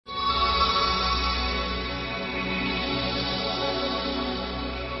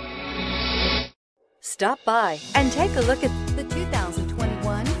Stop by and take a look at the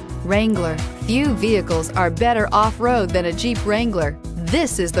 2021 Wrangler. Few vehicles are better off-road than a Jeep Wrangler.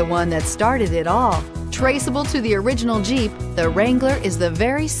 This is the one that started it all. Traceable to the original Jeep, the Wrangler is the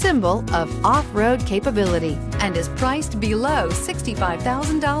very symbol of off-road capability and is priced below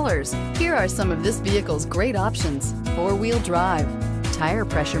 $65,000. Here are some of this vehicle's great options: four-wheel drive, tire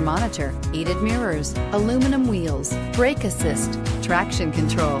pressure monitor, heated mirrors, aluminum wheels, brake assist, traction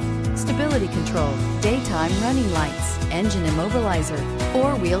control, stability control, daytime running lights, engine immobilizer,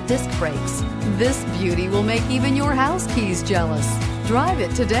 four-wheel disc brakes. This beauty will make even your house keys jealous. Drive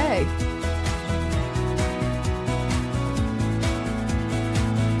it today.